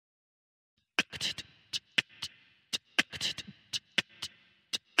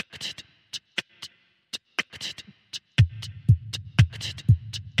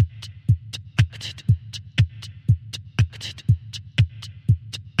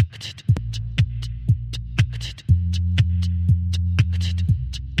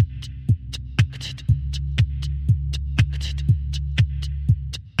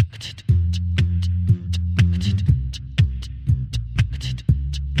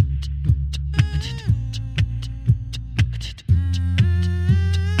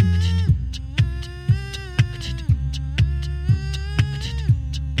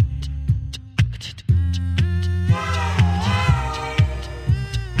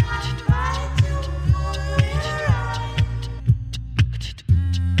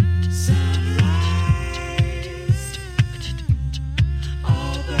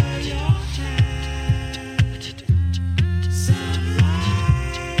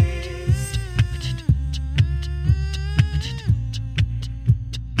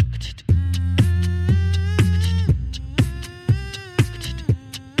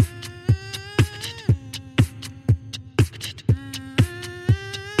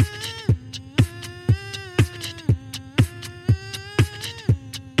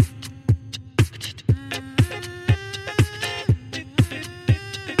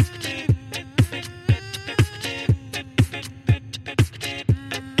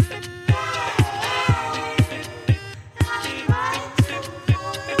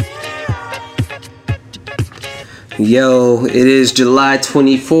Yo, it is July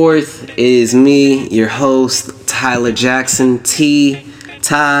 24th. It is me, your host, Tyler Jackson,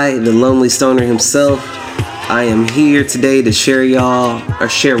 Ty, the lonely stoner himself. I am here today to share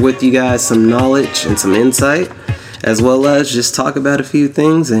with you guys some knowledge and some insight, as well as just talk about a few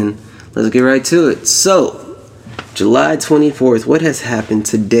things, and let's get right to it. So, July 24th, what has happened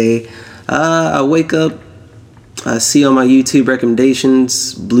today? I wake up, I see on my YouTube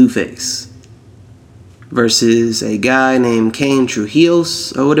recommendations, Blueface versus a guy named Kane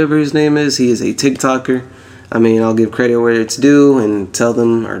Trujillos, or whatever his name is. He is a TikToker. I mean, I'll give credit where it's due and tell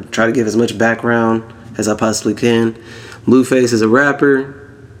them, or try to give as much background as I possibly can. Blueface is a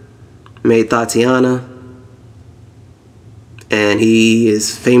rapper, made Tatiana, and he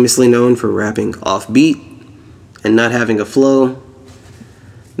is famously known for rapping off-beat and not having a flow.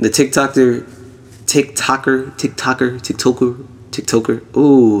 The TikTokers.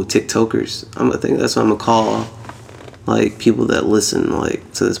 I think that's what I'm gonna call like people that listen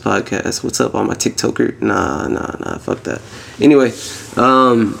like to this podcast. What's up, all my TikToker? Nah, fuck that. Anyway,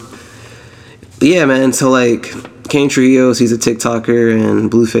 yeah, man. So like Kane Trujillos, he's a TikToker, and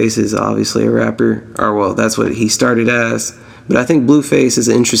Blueface is obviously a rapper. Or well, that's what he started as. But I think Blueface is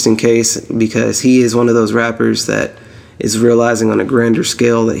an interesting case because he is one of those rappers that is realizing on a grander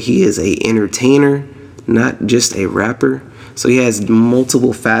scale that he is a entertainer, not just a rapper. So he has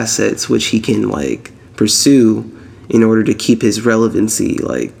multiple facets which he can like pursue in order to keep his relevancy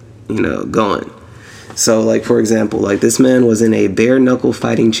going. So like, for example, like this man was in a bare knuckle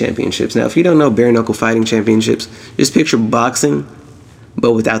fighting championships. Now if you don't know bare knuckle fighting championships, just picture boxing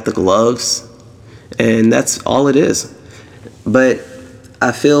but without the gloves, and that's all it is. But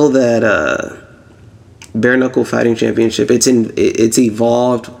I feel that bare knuckle fighting championship, it's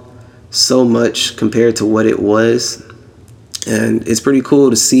evolved so much compared to what it was, and it's pretty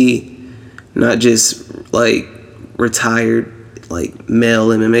cool to see not just like retired like male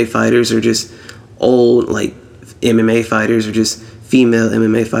MMA fighters or just old like MMA fighters or just female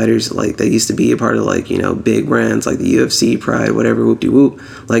MMA fighters like that used to be a part of like, you know, big brands like the UFC, Pride, whatever, whoop-de-whoop.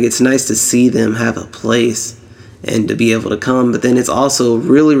 Like it's nice to see them have a place and to be able to come, but then it's also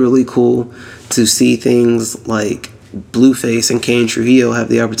really, really cool to see things like Blueface and Kane Trujillo have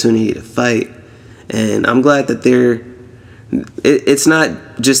the opportunity to fight. And I'm glad that it's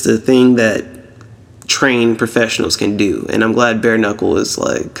not just a thing that trained professionals can do, and I'm glad bare knuckle is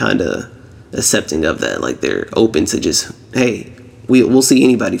like kind of accepting of that. Like they're open to just, hey, we'll see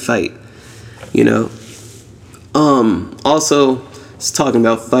anybody fight, you know. Also, talking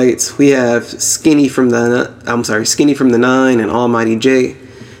about fights, we have Skinny from the Nine and Almighty J.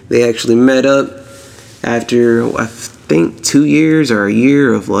 They actually met up after I think 2 years or a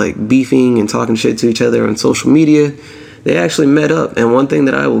year of like beefing and talking shit to each other on social media. They actually met up, and one thing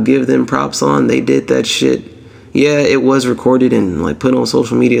that I will give them props on, they did that shit. Yeah, it was recorded and like put on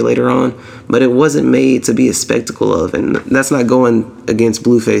social media later on, but it wasn't made to be a spectacle of, and that's not going against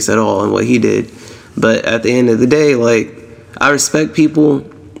Blueface at all and what he did. But at the end of the day, like, I respect people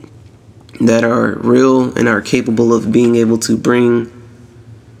that are real and are capable of being able to bring,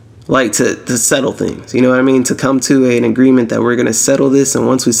 like, to settle things. You know what I mean? To come to an agreement that we're going to settle this, and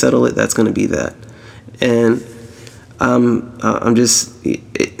once we settle it, that's going to be that. And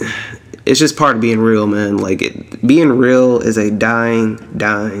it's just part of being real, man. Like, being real is a dying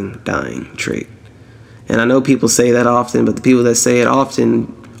trait. And I know people say that often, but the people that say it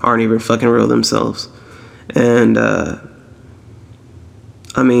often aren't even fucking real themselves. And, I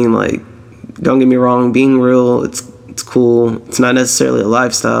mean, like, don't get me wrong, being real, it's cool. It's not necessarily a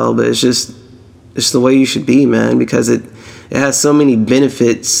lifestyle, but it's the way you should be, man, because it has so many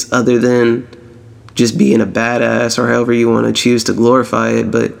benefits other than just being a badass or however you want to choose to glorify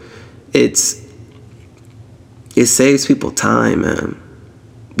it. But it saves people time, man.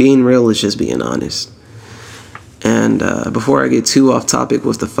 Being real is just being honest. And before I get too off topic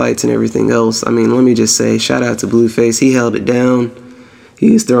with the fights and everything else, I mean, let me just say, shout out to Blueface. He held it down.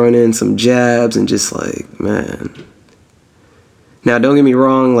 He was throwing in some jabs and just like, man. Now, don't get me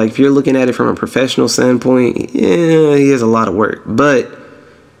wrong. Like, if you're looking at it from a professional standpoint, yeah, he has a lot of work. But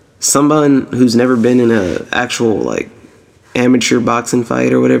someone who's never been in an actual, like, amateur boxing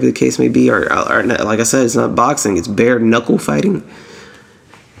fight or whatever the case may be, or like I said, it's not boxing, it's bare knuckle fighting.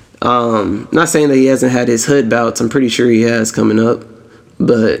 Not saying that he hasn't had his hood bouts. I'm pretty sure he has coming up.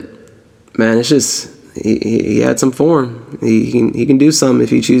 But, man, it's just, he had some form. He can do something if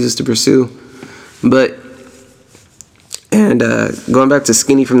he chooses to pursue. But, and going back to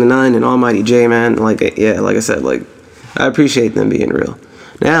Skinny from the Nine and Almighty J, man, like I said, like, I appreciate them being real.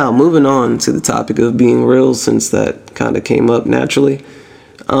 Now, moving on to the topic of being real, since that kind of came up naturally.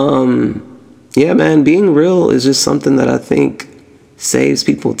 yeah, man, being real is just something that I think saves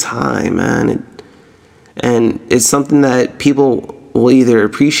people time, man. And it's something that people will either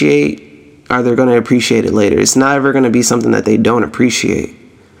appreciate or they're going to appreciate it later. It's not ever going to be something that they don't appreciate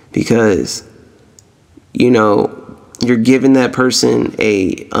because, you know, you're giving that person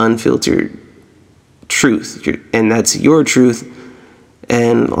a unfiltered truth, and that's your truth.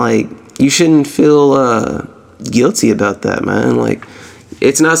 And like, you shouldn't feel guilty about that, man. Like,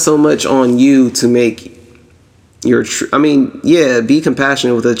 it's not so much on you to make your I mean, yeah, be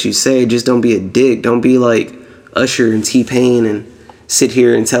compassionate with what you say, just don't be a dick. Don't be like Usher and T-Pain and sit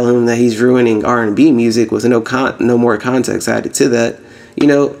here and tell him that he's ruining R&B music with no more context added to that. You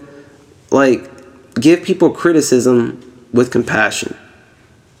know, like, give people criticism with compassion.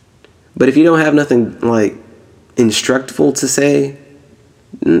 But if you don't have nothing like instructful to say,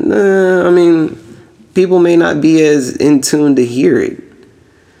 I mean, people may not be as in tune to hear it.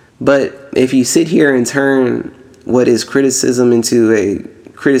 But if you sit here and turn what is criticism into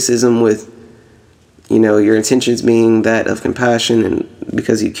a criticism with, you know, your intentions being that of compassion and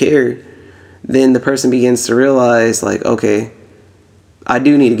because you care, then the person begins to realize, like, okay, I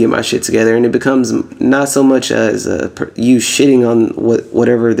do need to get my shit together. And it becomes not so much as you shitting on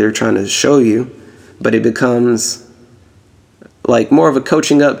whatever they're trying to show you, but it becomes like more of a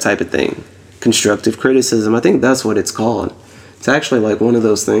coaching up type of thing. Constructive criticism. I think that's what it's called. It's actually like one of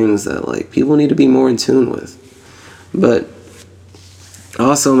those things that like people need to be more in tune with. But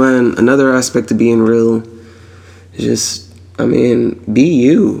also, man, another aspect of being real is just, I mean, be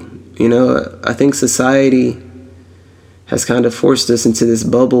you. You know, I think society has kind of forced us into this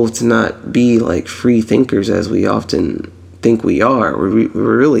bubble to not be like free thinkers as we often think we are. We're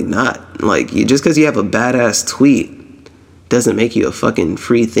really not. Like, just because you have a badass tweet doesn't make you a fucking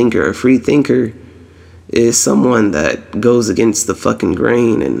free thinker. A free thinker is someone that goes against the fucking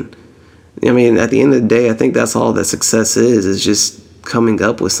grain. And I mean, at the end of the day, I think that's all that success is just coming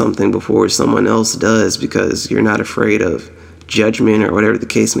up with something before someone else does, because you're not afraid of judgment or whatever the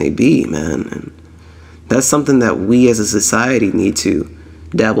case may be, man. And that's something that we as a society need to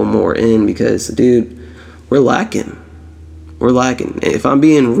dabble more in, because, dude, we're lacking. We're lacking. If I'm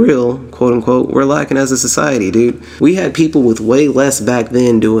being real, quote unquote, we're lacking as a society, dude. We had people with way less back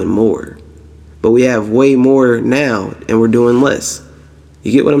then doing more. But we have way more now, and we're doing less.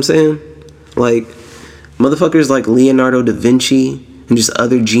 You get what I'm saying? Like, motherfuckers like Leonardo da Vinci and just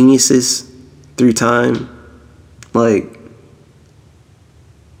other geniuses through time, like,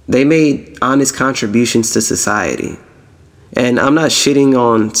 they made honest contributions to society. And I'm not shitting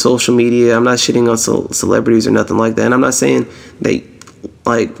on social media. I'm not shitting on celebrities or nothing like that. And I'm not saying they,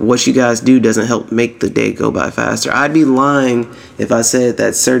 like, what you guys do doesn't help make the day go by faster. I'd be lying if I said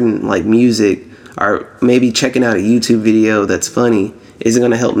that certain, like, music or maybe checking out a YouTube video that's funny isn't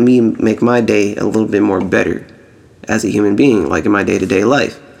going to help me make my day a little bit more better as a human being, like in my day-to-day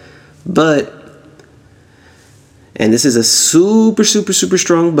life. But, and this is a super, super, super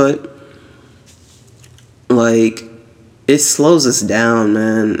strong but, like, it slows us down,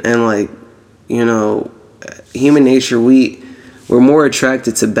 man. And, like, you know, human nature, we're more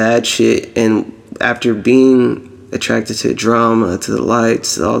attracted to bad shit. And after being attracted to drama, to the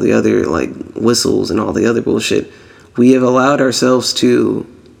lights, all the other, like, whistles and all the other bullshit, we have allowed ourselves to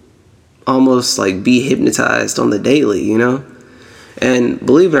almost, like, be hypnotized on the daily, you know? And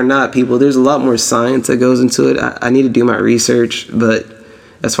believe it or not, people, there's a lot more science that goes into it. I need to do my research, but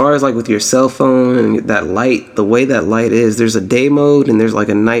as far as, like, with your cell phone and that light, the way that light is, there's a day mode and there's, like,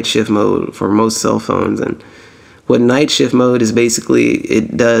 a night shift mode for most cell phones. And what night shift mode is basically,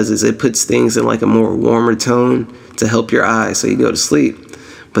 it does is it puts things in, like, a more warmer tone to help your eyes so you go to sleep.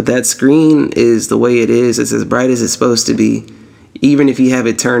 But that screen is the way it is. It's as bright as it's supposed to be. Even if you have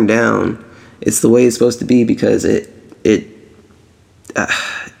it turned down, it's the way it's supposed to be, because it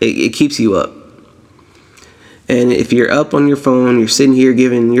keeps you up. And if you're up on your phone, you're sitting here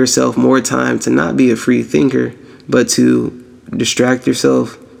giving yourself more time to not be a free thinker, but to distract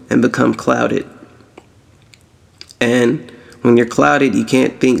yourself and become clouded. And when you're clouded, you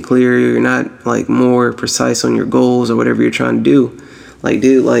can't think clear. You're not, like, more precise on your goals or whatever you're trying to do. Like,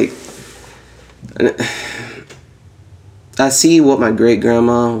 dude, like, I see what my great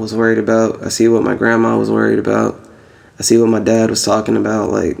grandma was worried about. I see what my grandma was worried about. I see what my dad was talking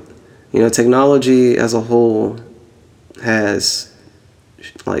about. Like, you know, technology as a whole has,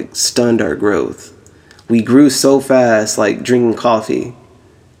 like, stunned our growth. We grew so fast, like drinking coffee,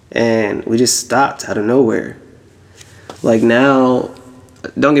 and we just stopped out of nowhere. Like, now,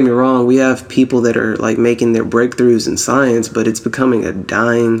 don't get me wrong, we have people that are, like, making their breakthroughs in science, but it's becoming a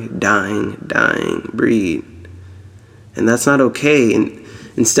dying breed. And that's not okay. And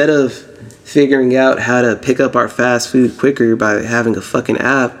instead of figuring out how to pick up our fast food quicker by having a fucking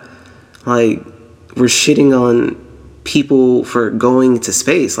app. Like, we're shitting on people for going to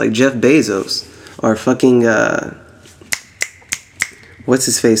space, like Jeff Bezos, or fucking what's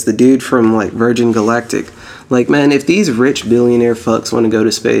his face, the dude from like Virgin Galactic. Like, man, if these rich billionaire fucks want to go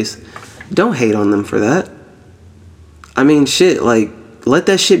to space, don't hate on them for that. I mean, shit, like, let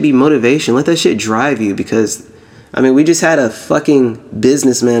that shit be motivation. Let that shit drive you, because, I mean, we just had a fucking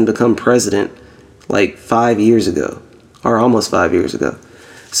businessman become president like 5 years ago, or almost 5 years ago.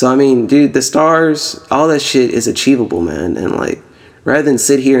 So, I mean, dude, the stars, all that shit is achievable, man. And, like, rather than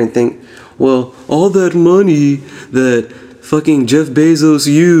sit here and think, well, all that money that fucking Jeff Bezos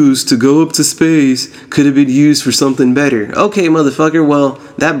used to go up to space could have been used for something better. Okay, motherfucker, well,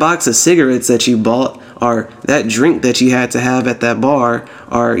 that box of cigarettes that you bought, or that drink that you had to have at that bar,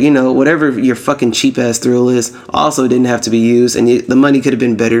 or, you know, whatever your fucking cheap-ass thrill is, also didn't have to be used, and the money could have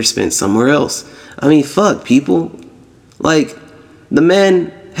been better spent somewhere else. I mean, fuck, people. Like, the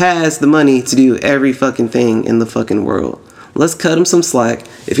man has the money to do every fucking thing in the fucking world. Let's cut him some slack.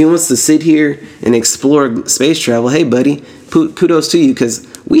 If he wants to sit here and explore space travel, hey, buddy, kudos to you, because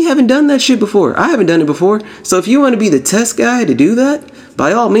we haven't done that shit before. I haven't done it before. So if you want to be the test guy to do that,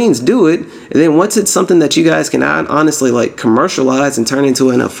 by all means, do it. And then once it's something that you guys can honestly, like, commercialize and turn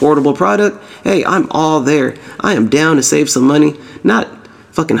into an affordable product, hey, I'm all there. I am down to save some money. Not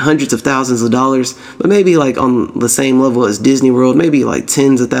fucking hundreds of thousands of dollars, but maybe like on the same level as Disney World, maybe like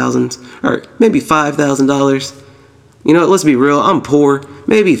tens of thousands, or maybe $5,000. You know, let's be real, I'm poor.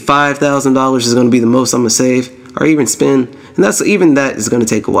 Maybe $5,000 is going to be the most I'm going to save or even spend. And even that is going to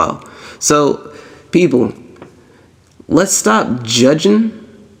take a while. So, people, let's stop judging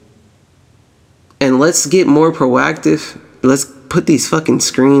and let's get more proactive. Let's put these fucking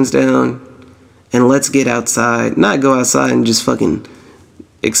screens down and let's get outside. Not go outside and just fucking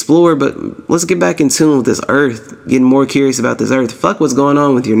explore, but let's get back in tune with this earth, getting more curious about this earth. Fuck what's going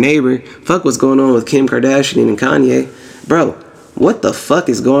on with your neighbor. Fuck what's going on with Kim Kardashian and Kanye. Bro, what the fuck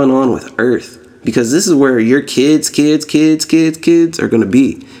is going on with earth? Because this is where your kids are gonna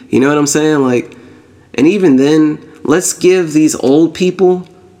be. You know what I'm saying? Like, and even then, let's give these old people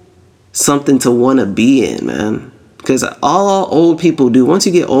something to want to be in, man. Because all old people do, once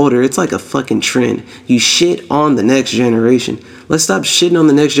you get older, it's like a fucking trend. You shit on the next generation. Let's stop shitting on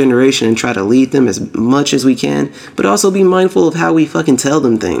the next generation and try to lead them as much as we can, but also be mindful of how we fucking tell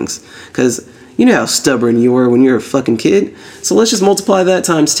them things. Because you know how stubborn you were when you were a fucking kid. So let's just multiply that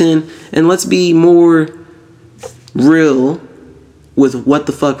times 10, and let's be more real with what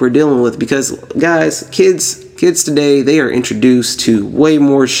the fuck we're dealing with. Because, guys, kids today, they are introduced to way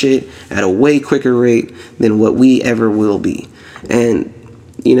more shit at a way quicker rate than what we ever will be. And,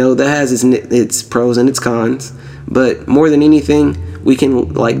 you know, that has its pros and its cons. But more than anything, we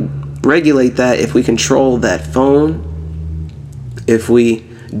can, like, regulate that if we control that phone, if we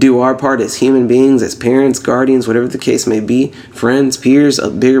do our part as human beings, as parents, guardians, whatever the case may be, friends, peers,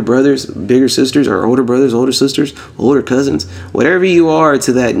 bigger brothers, bigger sisters, or older brothers, older sisters, older cousins, whatever you are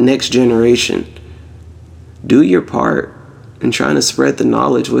to that next generation, do your part in trying to spread the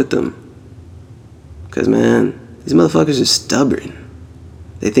knowledge with them. Because, man, these motherfuckers are stubborn.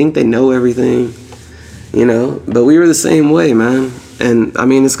 They think they know everything, you know, but we were the same way, man. And, I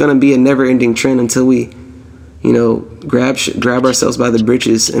mean, it's going to be a never-ending trend until we, you know, grab ourselves by the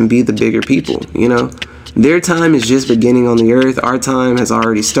britches and be the bigger people, you know. Their time is just beginning on the earth. Our time has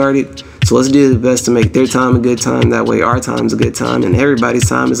already started. So let's do the best to make their time a good time. That way our time's a good time and everybody's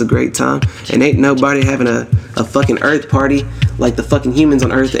time is a great time. And ain't nobody having a fucking earth party like the fucking humans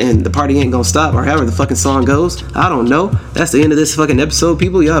on earth, and the party ain't gonna stop, or however the fucking song goes. I don't know. That's the end of this fucking episode,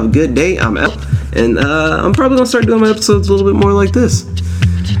 people. Y'all have a good day. I'm out. And I'm probably gonna start doing my episodes a little bit more like this.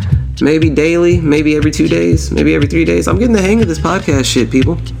 Maybe daily, maybe every 2 days, maybe every 3 days. I'm getting the hang of this podcast shit,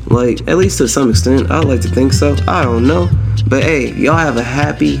 people. Like, at least to some extent. I would like to think so. I don't know. But hey, y'all have a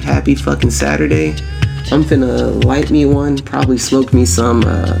happy fucking Saturday. I'm finna light me one, probably smoke me some,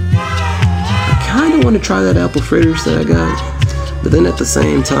 I kinda wanna try that apple fritters that I got. But then at the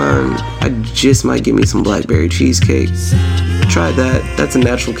same time, I just might give me some blackberry cheesecake. Try that. That's a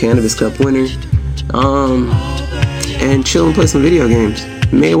natural cannabis cup winner. And chill and play some video games.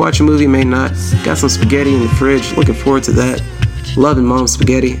 May watch a movie, may not. Got some spaghetti in the fridge. Looking forward to that. Loving mom's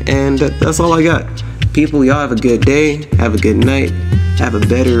spaghetti. And that's all I got. People, y'all have a good day. Have a good night. Have a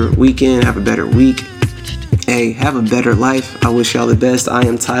better weekend. Have a better week. Hey, have a better life. I wish y'all the best. I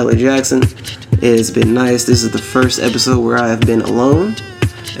am Tyler Jackson. It has been nice. This is the first episode where I have been alone.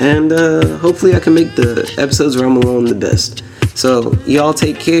 And hopefully I can make the episodes where I'm alone the best. So, y'all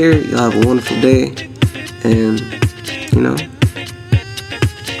take care. Y'all have a wonderful day. And, you know,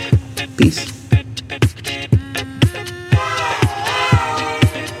 Peace.